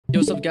Yo,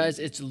 what's up guys,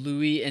 it's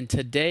Louis, and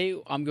today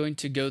I'm going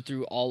to go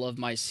through all of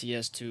my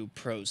CS2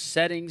 Pro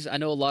settings. I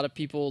know a lot of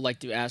people like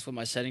to ask what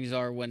my settings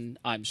are when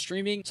I'm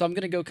streaming, so I'm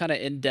going to go kind of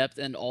in depth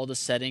in all the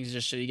settings,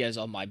 just show you guys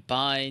all my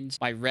binds,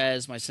 my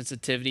res, my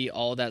sensitivity,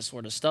 all that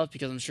sort of stuff,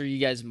 because I'm sure you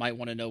guys might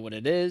want to know what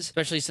it is,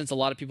 especially since a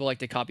lot of people like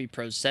to copy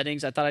Pro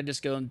settings. I thought I'd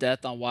just go in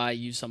depth on why I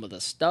use some of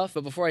the stuff,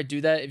 but before I do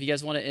that, if you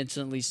guys want to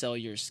instantly sell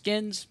your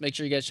skins, make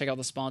sure you guys check out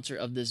the sponsor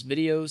of this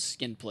video,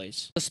 Skin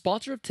Place. The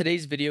sponsor of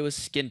today's video is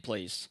Skin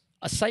Place,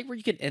 a site where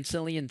you can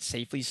instantly and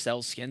safely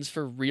sell skins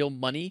for real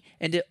money,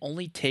 and it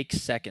only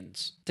takes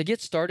seconds. To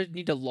get started, you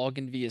need to log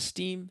in via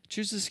Steam,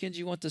 choose the skins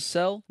you want to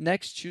sell,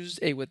 next choose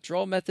a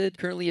withdrawal method,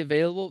 currently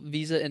available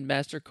Visa and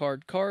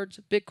MasterCard cards,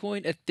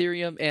 Bitcoin,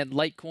 Ethereum, and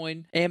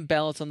Litecoin, and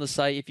balance on the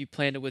site if you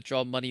plan to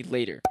withdraw money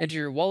later. Enter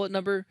your wallet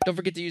number, don't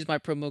forget to use my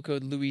promo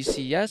code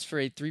LouisCS for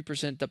a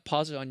 3%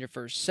 deposit on your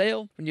first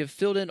sale. When you have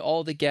filled in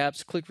all the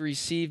gaps, click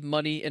receive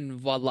money and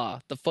voila,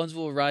 the funds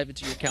will arrive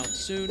into your account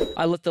soon.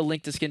 I left the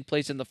link to Skin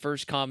Place in the first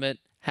comment.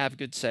 Have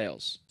good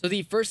sales. So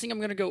the first thing I'm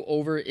going to go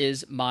over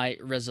is my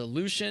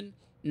resolution.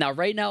 Now,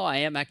 right now, I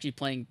am actually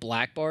playing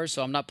black bars,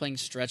 so I'm not playing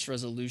stretch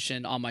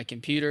resolution on my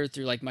computer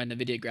through like my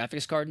NVIDIA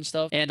graphics card and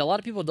stuff. And a lot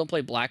of people don't play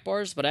black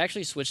bars, but I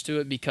actually switched to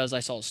it because I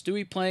saw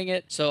Stewie playing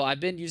it. So I've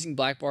been using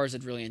black bars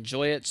and really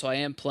enjoy it. So I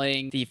am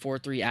playing the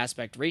 4:3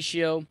 aspect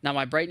ratio. Now,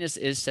 my brightness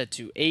is set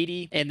to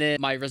 80, and then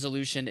my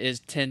resolution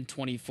is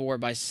 1024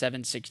 by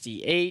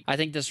 768. I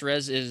think this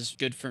res is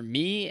good for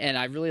me, and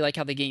I really like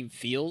how the game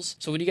feels.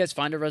 So when you guys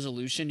find a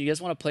resolution, you guys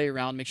want to play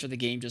around, make sure the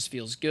game just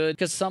feels good,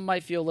 because some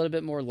might feel a little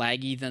bit more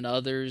laggy than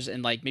others,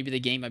 and like maybe the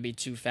game might be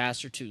too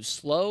fast or too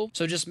slow.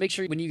 So just make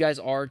sure when you guys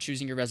are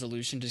choosing your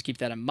resolution, just keep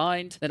that in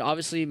mind. Then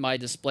obviously my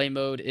display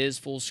mode is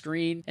full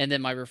screen, and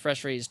then my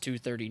refresh rate is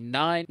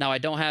 239. Now I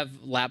don't have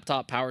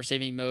laptop power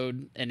saving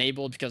mode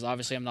enabled because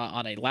obviously I'm not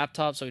on a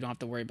laptop, so you don't have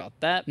to worry about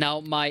that. Now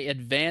my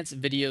advanced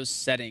video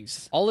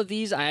settings, all of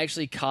these I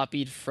actually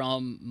copied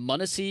from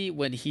Munacy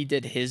when he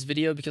did his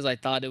video because I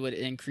thought it would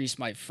increase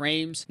my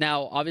frames.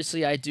 Now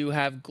obviously I do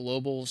have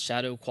global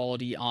shadow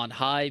quality on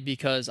high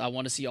because I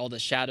want to see all the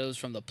shadows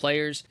from the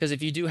players, because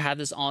if you do have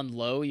this on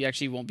low, you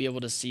actually won't be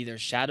able to see their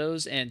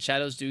shadows, and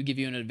shadows do give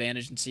you an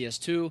advantage in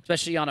CS2,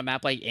 especially on a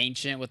map like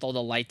Ancient with all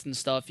the lights and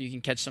stuff. You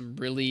can catch some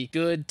really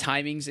good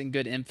timings and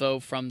good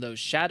info from those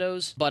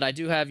shadows. But I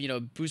do have,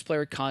 boost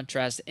player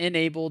contrast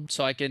enabled,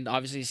 so I can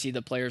obviously see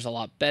the players a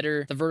lot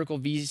better. The vertical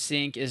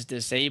VSync is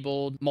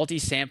disabled.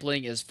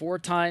 Multi-sampling is 4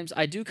 times.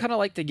 I do kind of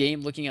like the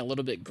game looking a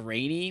little bit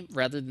grainy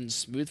rather than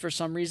smooth for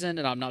some reason,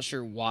 and I'm not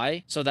sure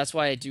why. So that's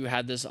why I do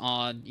have this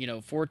on,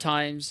 4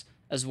 times,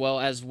 as well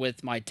as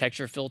with my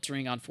texture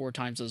filtering on 4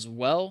 times as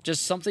well.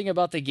 Just something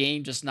about the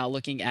game just not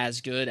looking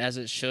as good as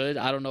it should.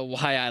 I don't know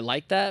why I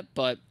like that,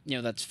 but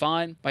that's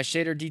fine. My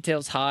shader detail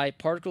is high.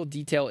 Particle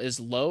detail is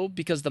low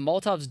because the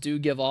Molotovs do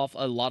give off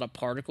a lot of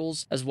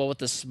particles as well with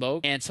the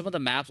smoke, and some of the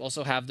maps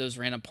also have those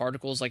random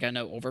particles like I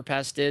know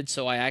Overpass did,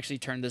 so I actually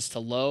turned this to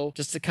low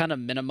just to kind of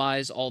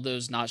minimize all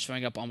those not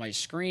showing up on my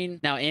screen.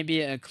 Now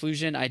ambient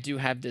occlusion I do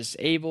have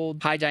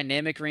disabled. High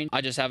dynamic range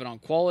I just have it on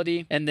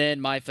quality, and then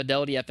my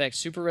Fidelity FX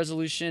super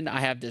resolution I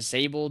have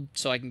disabled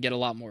so I can get a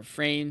lot more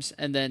frames,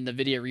 and then the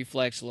video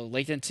reflex low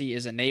latency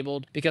is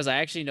enabled because I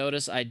actually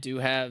notice I do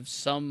have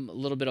some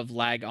little bit of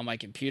lag on my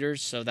computer,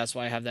 so that's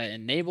why I have that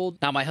enabled.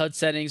 Now my HUD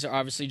settings are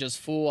obviously just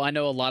full. I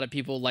know a lot of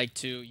people like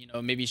to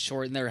maybe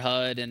shorten their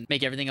HUD and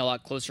make everything a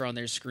lot closer on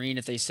their screen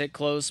if they sit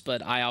close,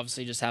 but I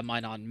obviously just have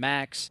mine on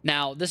max.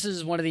 Now this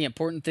is one of the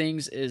important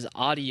things, is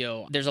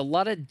audio. There's a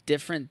lot of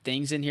different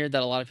things in here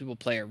that a lot of people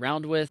play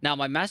around with. Now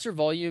my master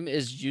volume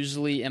is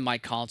usually in my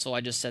console.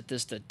 I just set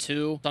this to 2.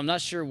 So I'm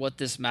not sure what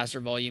this master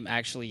volume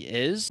actually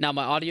is. Now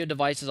my audio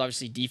device is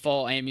obviously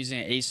default. I am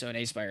using an ASO and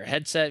Aspire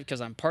headset because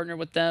I'm partnered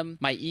with them.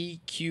 My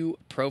EQ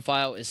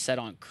profile is set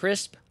on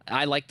crisp.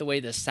 I like the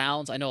way this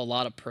sounds. I know a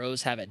lot of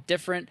pros have it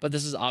different, but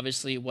this is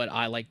obviously what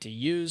I like to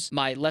use.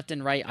 My left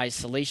and right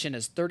isolation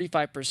is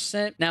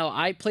 35%. Now,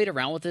 I played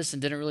around with this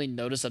and didn't really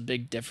notice a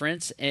big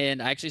difference,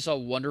 and I actually saw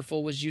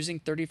Wonderful was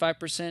using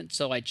 35%,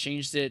 so I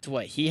changed it to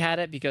what he had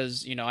it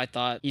because, I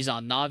thought he's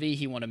on Navi,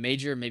 he won a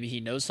major, maybe he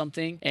knows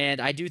something,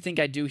 and I do think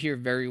I do hear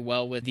very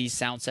well with these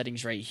sound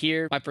settings right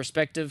here. My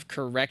perspective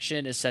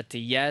correction is set to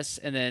yes,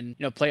 and then,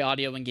 play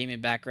audio and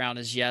gaming background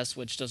is yes,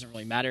 which doesn't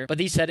really matter. But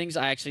these settings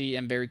I actually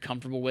am very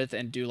comfortable with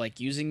and do like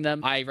using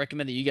them. I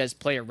recommend that you guys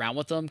play around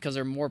with them because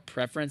they're more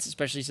preference,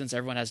 especially since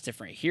everyone has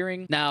different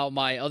hearing. Now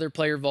my other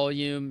player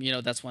volume,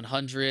 that's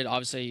 100.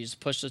 Obviously I use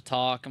push to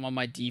talk. I'm on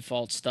my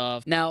default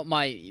stuff. Now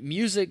my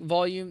music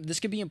volume, this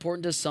could be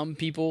important to some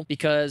people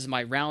because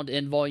my round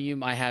in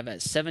volume I have at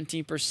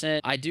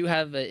 17%. I do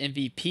have an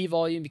MVP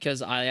volume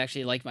because I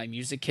actually like my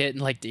music kit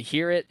and like to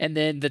hear it. And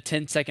then the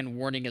 10-second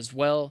warning as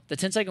well. The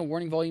 10-second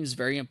warning volume is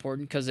very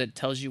important because it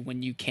tells you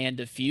when you can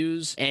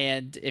diffuse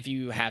and if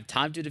you have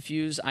time to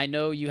diffuse, diffuse, I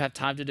know you have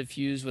time to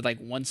diffuse with like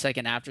 1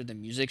 second after the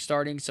music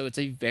starting, so it's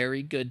a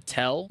very good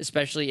tell,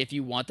 especially if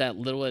you want that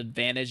little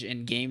advantage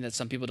in game that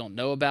some people don't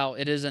know about.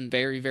 It is a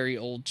very, very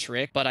old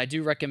trick, but I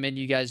do recommend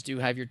you guys do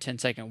have your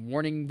 10-second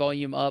warning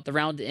volume up. The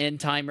round end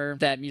timer,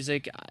 that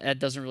music, that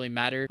doesn't really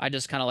matter. I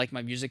just kind of like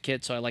my music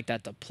kit, so I like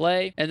that to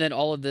play. And then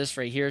all of this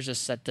right here is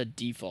just set to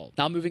default.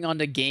 Now moving on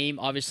to game,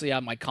 obviously I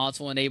have my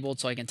console enabled,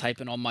 so I can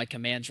type in all my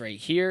commands right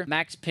here.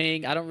 Max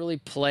ping, I don't really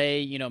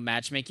play,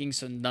 matchmaking,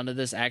 so none of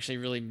this actually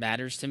really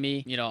matters to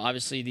me.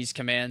 Obviously these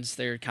commands,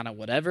 they're kind of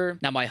whatever.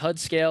 Now my HUD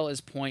scale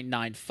is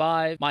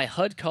 0.95. My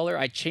HUD color,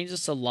 I change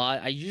this a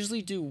lot. I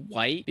usually do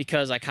white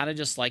because I kind of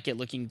just like it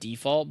looking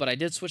default, but I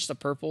did switch to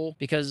purple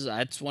because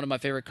that's one of my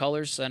favorite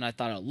colors and I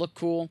thought it looked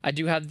cool. I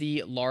do have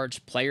the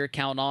large player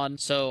count on,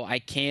 so I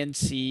can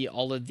see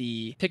all of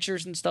the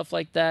pictures and stuff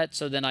like that,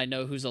 so then I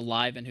know who's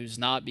alive and who's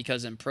not,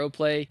 because in pro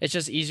play it's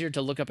just easier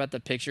to look up at the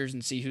pictures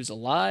and see who's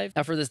alive.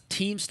 Now for the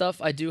team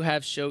stuff, I do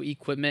have show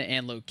equipment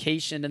and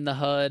location in the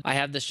HUD. I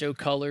have the show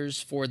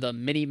colors for the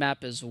mini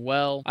map as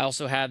well. I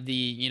also have the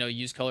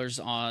use colors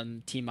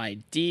on team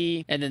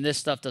ID, and then this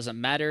stuff doesn't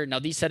matter. Now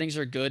these settings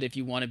are good if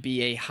you want to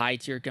be a high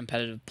tier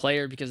competitive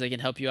player because they can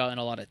help you out in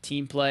a lot of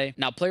team play.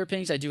 Now player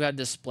pings, I do have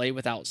display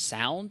without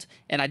sound,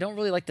 and I don't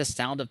really like the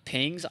sound of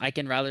pings.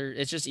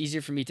 It's just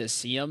easier for me to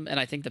see them, and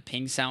I think the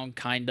ping sound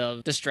kind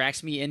of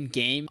distracts me in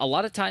game. A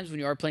lot of times when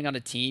you are playing on a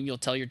team, you'll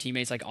tell your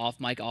teammates like off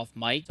mic, off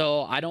mic.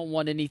 So I don't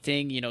want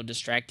anything,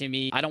 distracting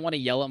me. I don't want to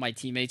yell at my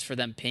teammates for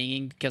them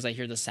pinging because I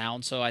hear the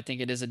sound. So I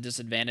think it is a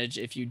disadvantage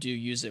if you do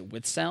use it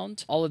with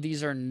sound. All of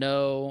these are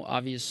no,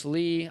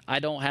 obviously. I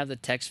don't have the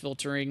text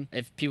filtering.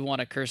 If people want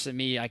to curse at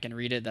me, I can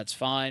read it. That's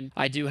fine.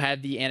 I do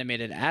have the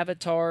animated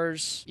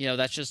avatars.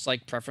 That's just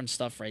like preference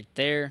stuff right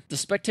there. The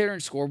spectator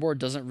and scoreboard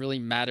doesn't really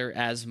matter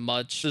as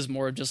much. This is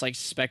more of just like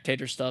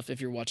spectator stuff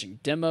if you're watching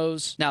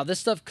demos. Now this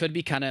stuff could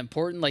be kind of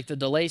important, like the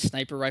delay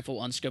sniper rifle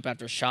unscope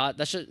after shot.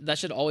 That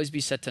should always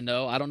be set to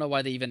no. I don't know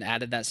why they even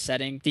added that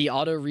setting. The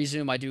auto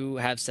resume I do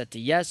have set to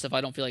yes. If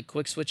I don't feel like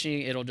quick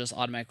switching, it'll just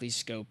automatically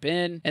scope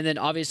in. And then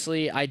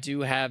obviously I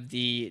do have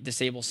the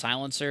disable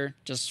silencer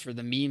just for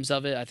the memes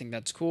of it. I think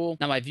that's cool.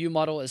 Now my view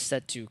model is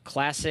set to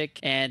classic,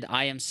 and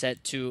I am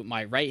set to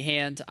my right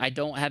hand. I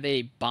don't have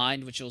a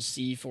bind, which you'll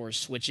see for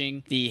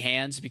switching the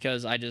hands,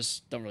 because I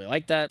just don't really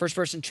like that. First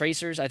person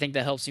tracers, I think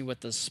that helps me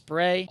with the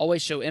spray.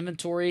 Always show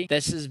inventory.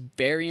 This is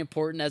very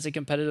important as a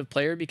competitive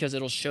player because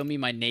it'll show me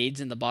my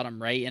nades in the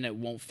bottom right and it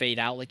won't fade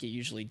out like it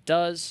usually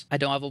does. I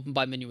don't have open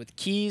buy menu with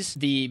keys.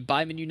 The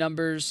buy menu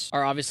numbers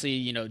are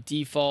obviously,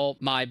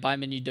 default. My buy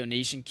menu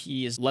donation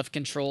key is left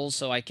control,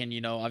 so I can,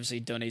 obviously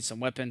donate some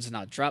weapons and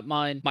not drop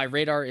mine. My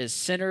radar is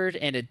centered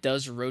and it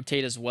does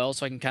rotate as well,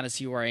 so I can kind of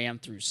see where I am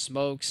through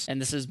smokes.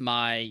 And this is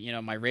my,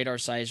 my radar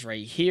size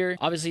right here.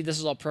 Obviously this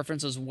is all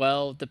preference as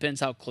well.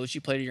 Depends how close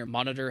you play to your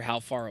monitor, how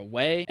far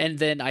away. And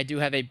then I do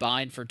have a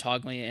bind for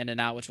toggling in and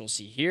out, which we'll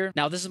see here.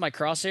 Now this is my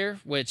crosshair,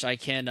 which I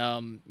can,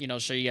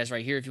 show you guys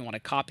right here if you want to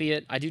copy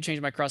it. I do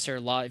change my crosshair a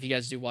lot. If you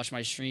guys do watch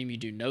my stream, you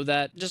do know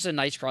that. Just a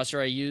nice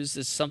crosshair I use.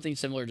 This is something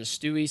similar to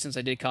Stewie, since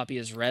I did copy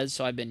his res,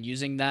 so I've been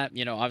using that.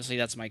 Obviously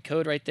that's my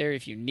code right there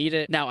if you need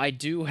it. Now I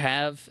do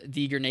have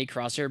the grenade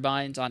crosshair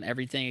binds on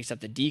everything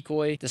except the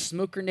decoy. The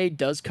smoke grenade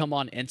does come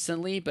on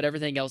instantly, but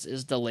everything else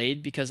is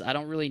delayed because I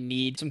don't really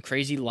need some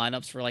crazy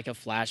lineups for like a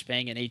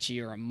flashbang, an HE,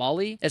 or a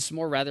molly. It's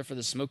more rather for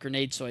the smoke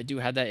grenade, so I do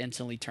have that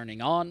instantly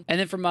turning on. And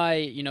then for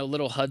my,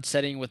 little HUD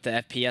setting with the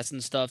FPS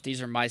and stuff,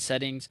 these are my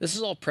settings. This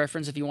is all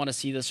preference if you want to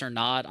see this or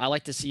not. I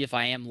like to see if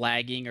I am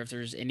lagging or if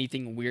there's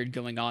anything weird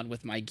going on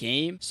with my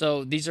game.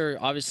 So these are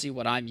obviously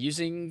what I'm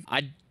using.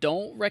 I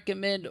don't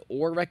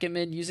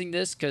recommend using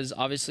this because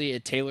obviously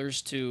it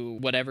tailors to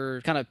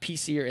whatever kind of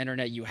PC or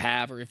internet you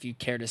have, or if you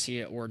care to see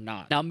it or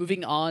not. Now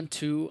moving on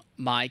to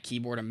my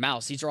keyboard and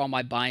mouse. These are all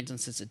my binds and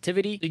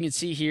sensitivity. You can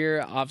see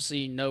here,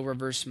 obviously no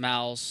reverse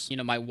mouse.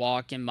 My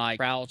walk and my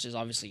crouch is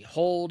obviously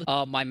hold.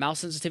 My mouse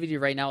sensitivity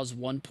right now is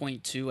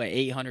 1.2 at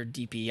 800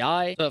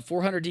 DPI. So at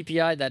 400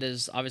 DPI, that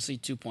is obviously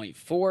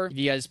 2.4. If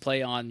you guys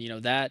play on,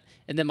 that.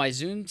 And then my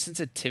zoom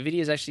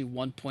sensitivity is actually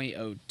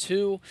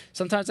 1.02.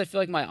 Sometimes I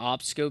feel like my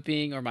op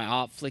scoping or my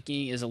op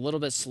flicking is a little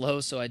bit slow,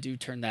 so I do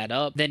turn that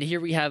up. Then here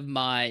we have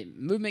my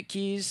movement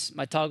keys.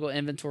 My toggle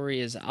inventory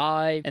is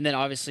I. And then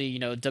obviously,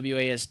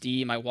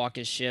 WASD, my walk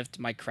is shift,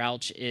 my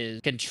crouch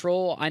is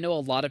control. I know a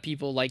lot of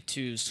people like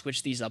to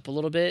switch these up a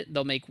little bit.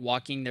 They'll make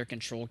walking their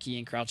control key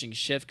and crouching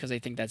shift because they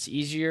think that's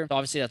easier. So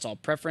obviously that's all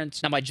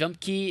preference. Now my jump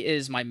key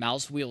is my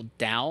mouse wheel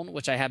down,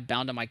 which I have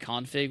bound to my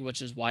config,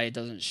 which is why it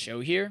doesn't show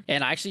here.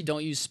 And I actually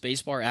don't use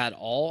spacebar at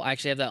all. I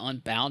actually have that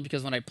unbound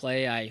because when I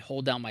play, I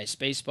hold down my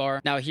spacebar.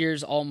 Now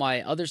here's all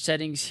my other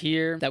settings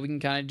here that we can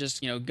kind of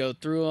just, go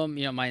through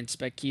them. My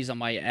inspect keys on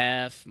my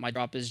F, my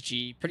drop is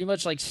G, pretty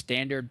much like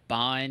standard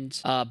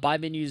binds. Buy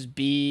menus use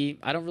B.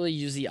 I don't really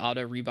use the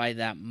auto rebuy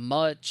that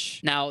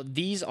much. Now,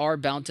 these are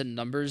bound to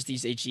numbers,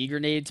 these HE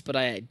grenades, but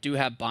I do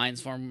have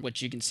binds for them,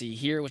 which you can see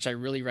here, which I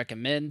really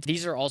recommend.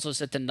 These are also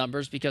set to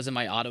numbers because in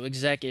my auto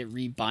exec, it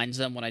rebinds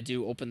them when I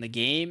do open the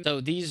game.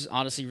 So these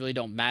honestly really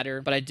don't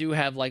matter, but I do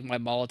have like my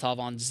Molotov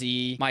on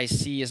Z, my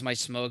C is my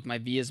smoke, my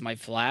V is my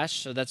flash.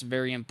 So that's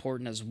very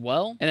important as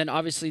well. And then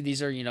obviously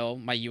these are, you know,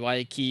 my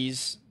UI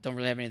keys. Don't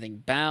really have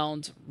anything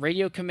bound.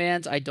 Radio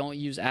commands I don't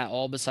use at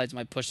all besides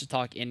my push to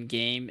talk in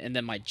game and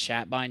then my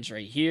chat binds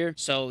right here.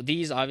 So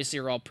these obviously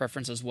are all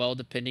preference as well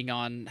depending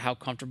on how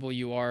comfortable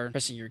you are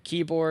pressing your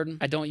keyboard.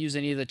 I don't use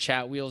any of the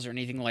chat wheels or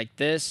anything like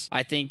this.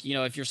 I think, you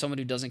know, if you're someone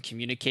who doesn't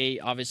communicate,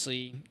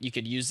 obviously you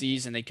could use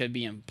these and they could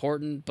be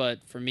important, but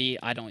for me,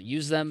 I don't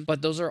use them.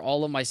 But those are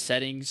all of my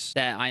settings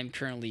that I am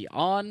currently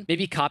on.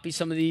 Maybe copy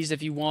some of these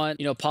if you want,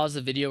 you know, pause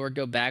the video or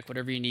go back,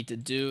 whatever you need to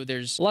do.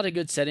 There's a lot of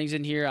good settings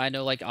in here. I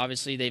know like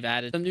obviously they've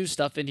added some new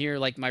stuff in here,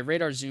 like my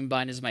radar zoom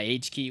bind is my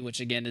H key, which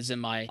again is in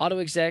my auto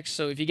exec.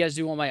 So if you guys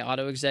do want my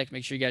auto exec,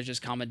 make sure you guys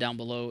just comment down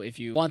below if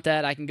you want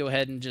that. I can go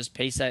ahead and just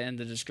paste that in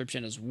the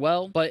description as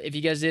well. But if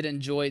you guys did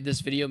enjoy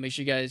this video, make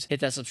sure you guys hit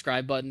that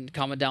subscribe button,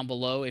 comment down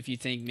below if you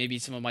think maybe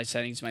some of my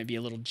settings might be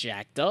a little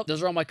jacked up.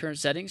 Those are all my current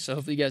settings. So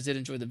hopefully you guys did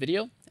enjoy the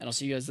video, and I'll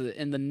see you guys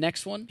in the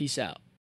next one. Peace out.